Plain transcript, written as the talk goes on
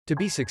To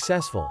be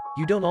successful,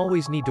 you don't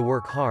always need to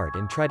work hard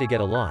and try to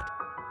get a lot.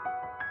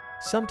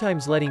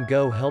 Sometimes letting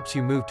go helps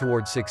you move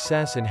towards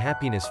success and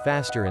happiness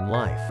faster in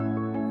life.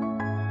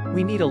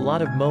 We need a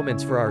lot of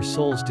moments for our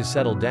souls to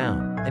settle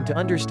down, and to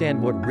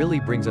understand what really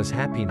brings us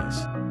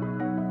happiness.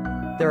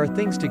 There are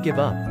things to give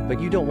up,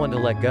 but you don't want to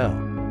let go.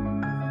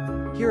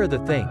 Here are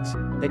the things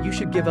that you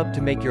should give up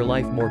to make your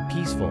life more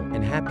peaceful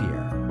and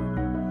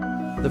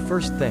happier. The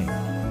first thing.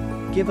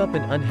 Give up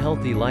an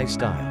unhealthy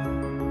lifestyle.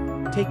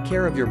 Take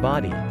care of your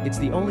body, it's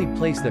the only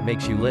place that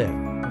makes you live.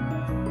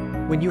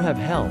 When you have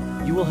health,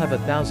 you will have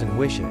 1,000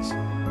 wishes.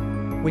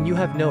 When you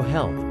have no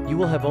health, you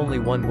will have only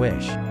one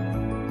wish.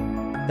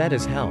 That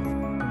is health.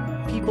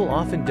 People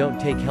often don't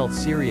take health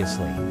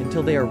seriously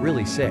until they are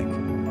really sick.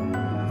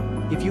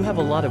 If you have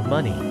a lot of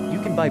money,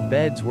 you can buy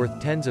beds worth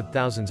tens of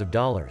thousands of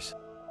dollars.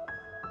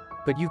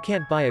 But you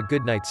can't buy a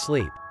good night's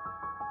sleep.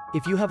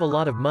 If you have a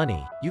lot of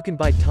money, you can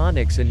buy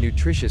tonics and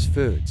nutritious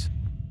foods.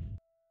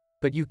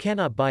 But you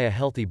cannot buy a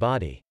healthy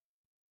body.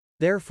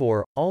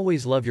 Therefore,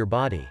 always love your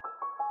body.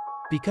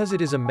 Because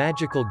it is a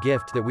magical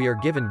gift that we are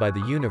given by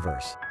the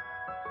universe.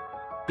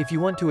 If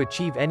you want to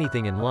achieve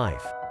anything in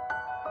life,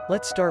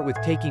 let's start with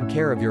taking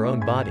care of your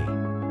own body.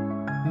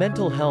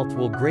 Mental health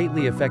will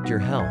greatly affect your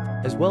health,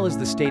 as well as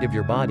the state of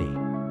your body.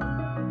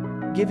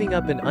 Giving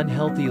up an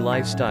unhealthy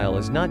lifestyle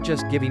is not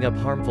just giving up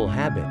harmful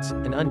habits,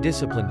 an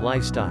undisciplined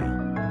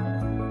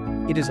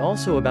lifestyle. It is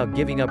also about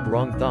giving up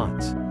wrong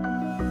thoughts.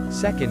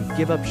 Second,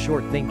 give up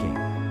short thinking.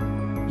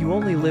 You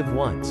only live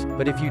once,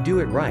 but if you do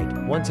it right,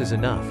 once is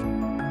enough.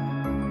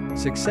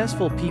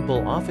 Successful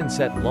people often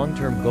set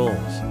long-term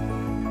goals.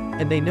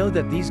 And they know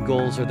that these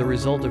goals are the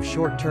result of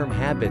short-term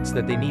habits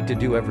that they need to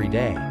do every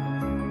day.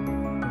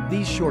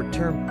 These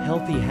short-term,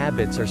 healthy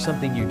habits are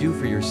something you do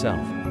for yourself,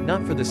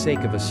 not for the sake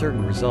of a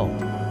certain result.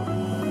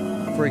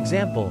 For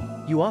example,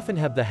 you often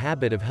have the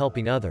habit of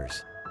helping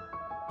others.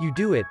 You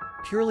do it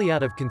purely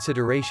out of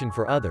consideration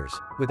for others,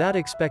 without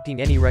expecting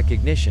any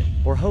recognition,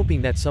 or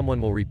hoping that someone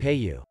will repay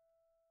you.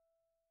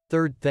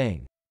 Third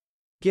thing.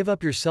 Give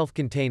up your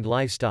self-contained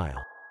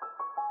lifestyle.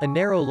 A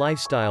narrow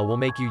lifestyle will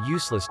make you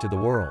useless to the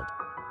world.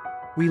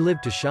 We live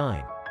to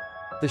shine.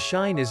 The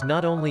shine is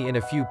not only in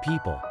a few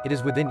people, it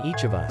is within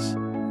each of us.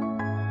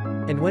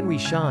 And when we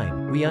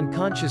shine, we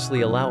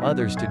unconsciously allow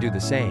others to do the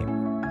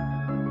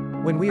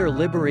same. When we are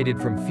liberated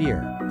from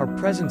fear, our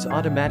presence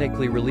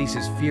automatically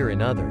releases fear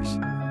in others.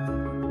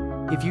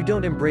 If you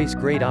don't embrace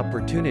great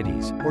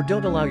opportunities, or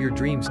don't allow your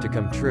dreams to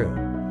come true,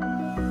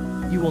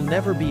 you will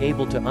never be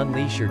able to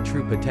unleash your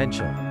true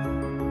potential.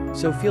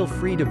 So feel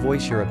free to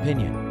voice your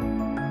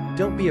opinion.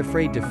 Don't be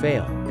afraid to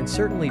fail, and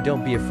certainly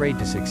don't be afraid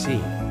to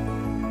succeed.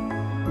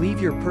 Leave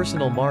your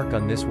personal mark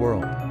on this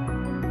world.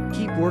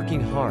 Keep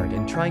working hard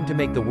and trying to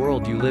make the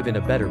world you live in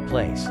a better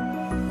place.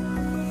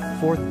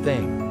 Fourth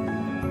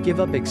thing.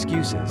 Give up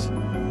excuses.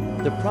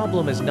 The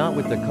problem is not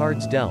with the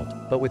cards dealt,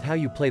 but with how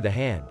you play the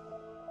hand.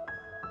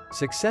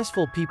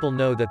 Successful people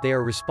know that they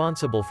are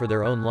responsible for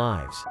their own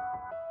lives,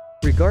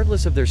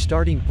 regardless of their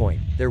starting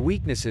point, their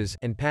weaknesses,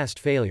 and past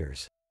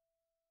failures.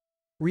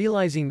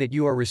 Realizing that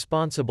you are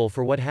responsible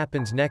for what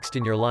happens next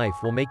in your life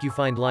will make you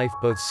find life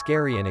both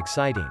scary and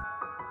exciting.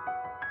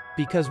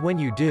 Because when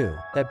you do,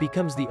 that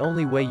becomes the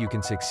only way you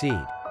can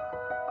succeed.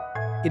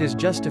 It is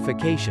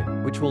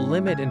justification, which will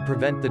limit and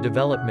prevent the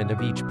development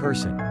of each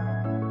person.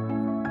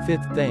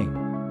 Fifth thing.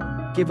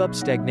 Give up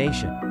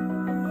stagnation.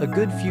 A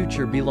good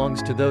future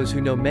belongs to those who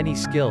know many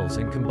skills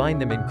and combine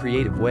them in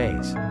creative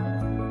ways.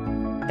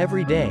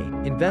 Every day,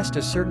 invest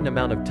a certain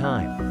amount of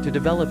time to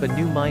develop a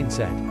new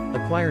mindset,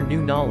 acquire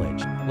new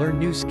knowledge, learn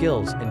new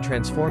skills, and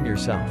transform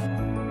yourself.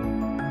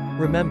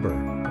 Remember,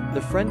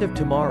 the friend of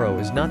tomorrow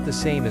is not the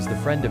same as the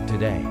friend of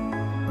today.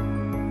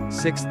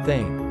 Sixth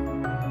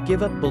thing.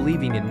 Give up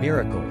believing in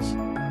miracles.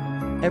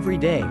 Every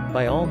day,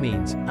 by all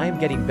means, I am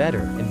getting better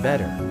and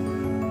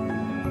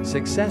better.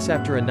 Success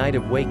after a night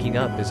of waking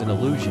up is an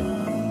illusion.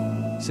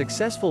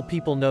 Successful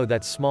people know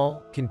that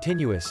small,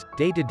 continuous,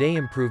 day-to-day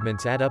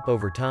improvements add up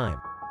over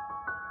time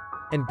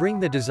and bring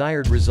the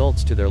desired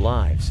results to their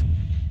lives.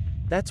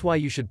 That's why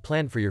you should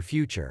plan for your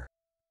future.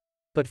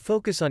 But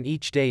focus on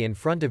each day in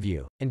front of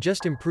you, and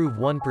just improve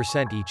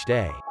 1% each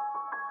day.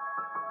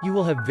 You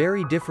will have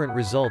very different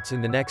results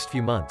in the next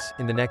few months,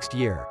 in the next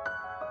year.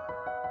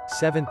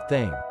 Seventh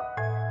thing.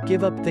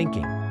 Give up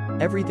thinking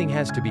everything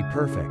has to be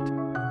perfect.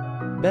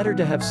 Better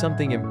to have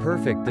something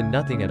imperfect than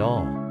nothing at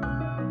all.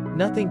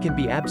 Nothing can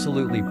be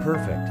absolutely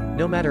perfect,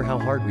 no matter how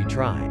hard we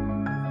try.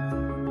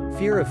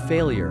 Fear of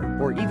failure,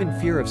 or even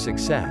fear of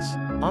success,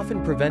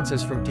 often prevents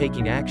us from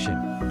taking action,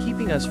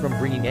 keeping us from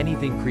bringing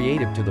anything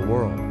creative to the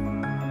world.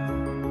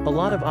 A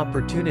lot of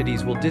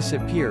opportunities will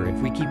disappear if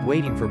we keep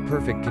waiting for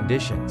perfect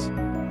conditions.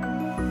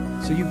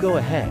 So you go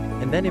ahead,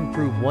 and then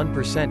improve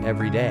 1%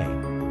 every day.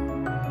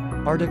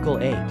 Article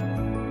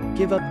 8.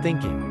 Give up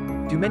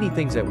thinking. Do many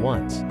things at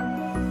once.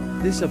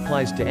 This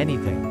applies to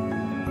anything.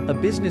 A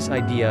business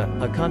idea,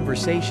 a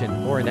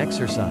conversation, or an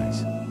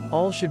exercise.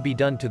 All should be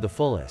done to the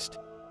fullest.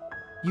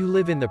 You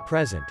live in the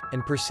present,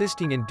 and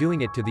persisting in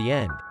doing it to the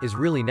end is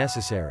really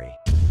necessary.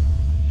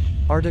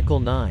 Article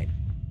 9.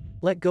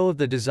 Let go of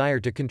the desire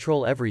to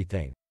control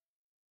everything.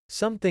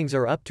 Some things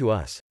are up to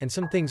us, and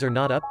some things are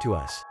not up to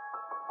us.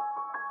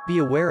 Be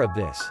aware of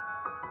this.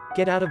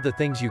 Get out of the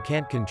things you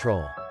can't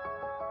control.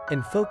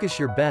 And focus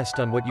your best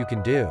on what you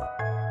can do.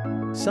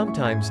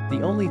 Sometimes,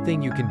 the only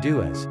thing you can do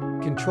is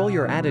control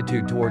your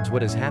attitude towards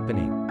what is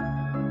happening.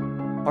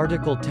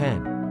 Article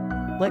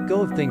 10. Let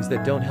go of things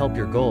that don't help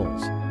your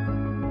goals.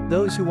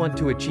 Those who want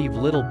to achieve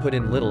little put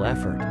in little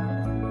effort.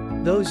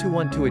 Those who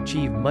want to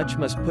achieve much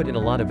must put in a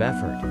lot of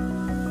effort.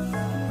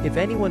 If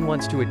anyone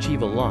wants to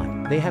achieve a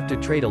lot, they have to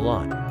trade a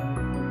lot.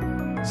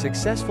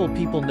 Successful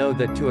people know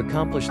that to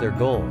accomplish their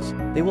goals,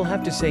 they will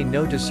have to say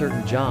no to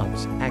certain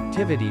jobs,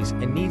 activities,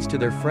 and needs to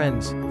their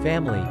friends,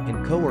 family,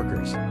 and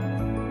coworkers.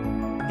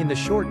 In the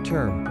short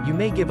term, you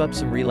may give up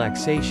some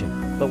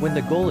relaxation, but when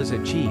the goal is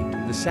achieved,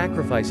 the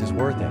sacrifice is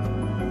worth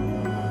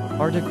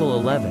it. Article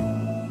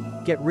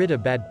 11. Get rid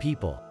of bad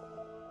people.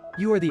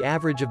 You are the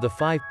average of the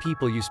 5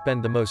 people you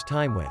spend the most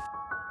time with.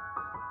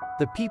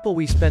 The people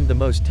we spend the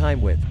most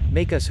time with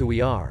make us who we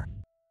are.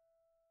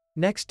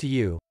 Next to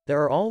you,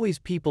 there are always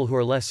people who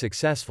are less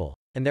successful,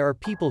 and there are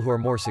people who are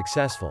more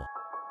successful.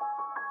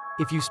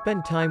 If you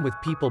spend time with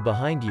people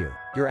behind you,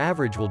 your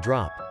average will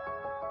drop.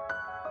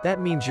 That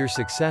means your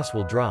success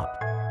will drop.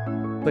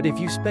 But if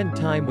you spend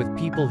time with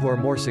people who are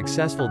more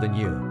successful than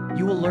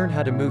you will learn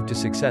how to move to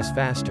success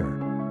faster.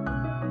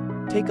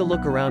 Take a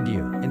look around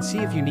you, and see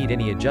if you need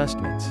any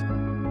adjustments.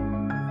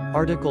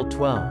 Article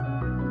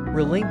 12.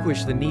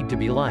 Relinquish the need to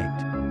be liked.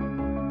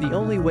 The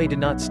only way to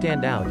not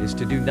stand out is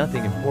to do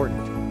nothing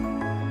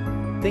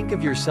important. Think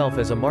of yourself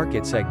as a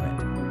market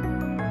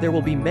segment. There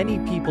will be many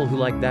people who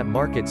like that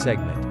market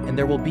segment, and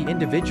there will be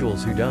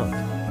individuals who don't.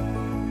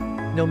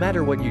 No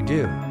matter what you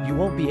do, you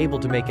won't be able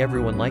to make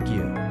everyone like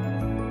you.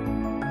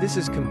 This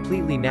is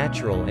completely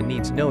natural and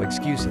needs no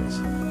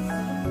excuses.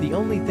 The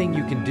only thing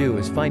you can do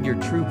is find your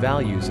true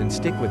values and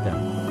stick with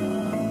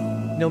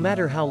them. No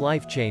matter how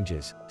life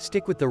changes,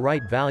 stick with the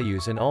right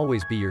values and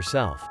always be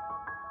yourself.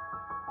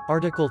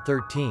 Article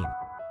 13.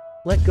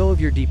 Let go of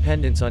your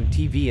dependence on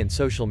TV and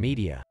social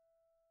media.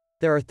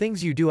 There are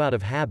things you do out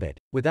of habit,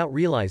 without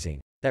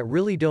realizing, that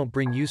really don't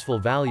bring useful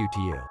value to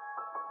you.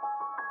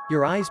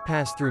 Your eyes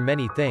pass through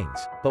many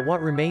things, but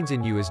what remains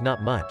in you is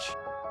not much.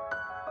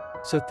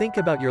 So think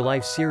about your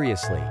life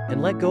seriously,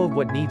 and let go of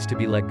what needs to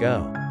be let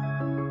go.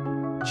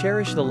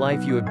 Cherish the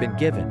life you have been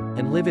given,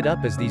 and live it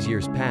up as these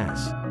years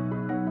pass.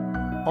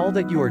 All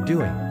that you are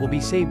doing will be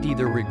saved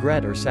either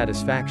regret or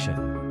satisfaction.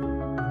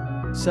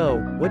 So,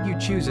 what you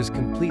choose is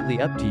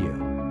completely up to you.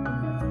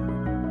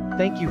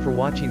 Thank you for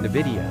watching the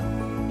video.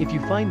 If you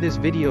find this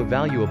video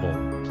valuable,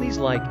 please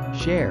like,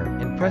 share,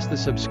 and press the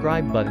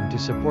subscribe button to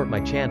support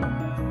my channel.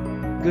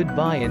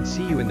 Goodbye and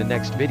see you in the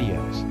next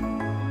videos.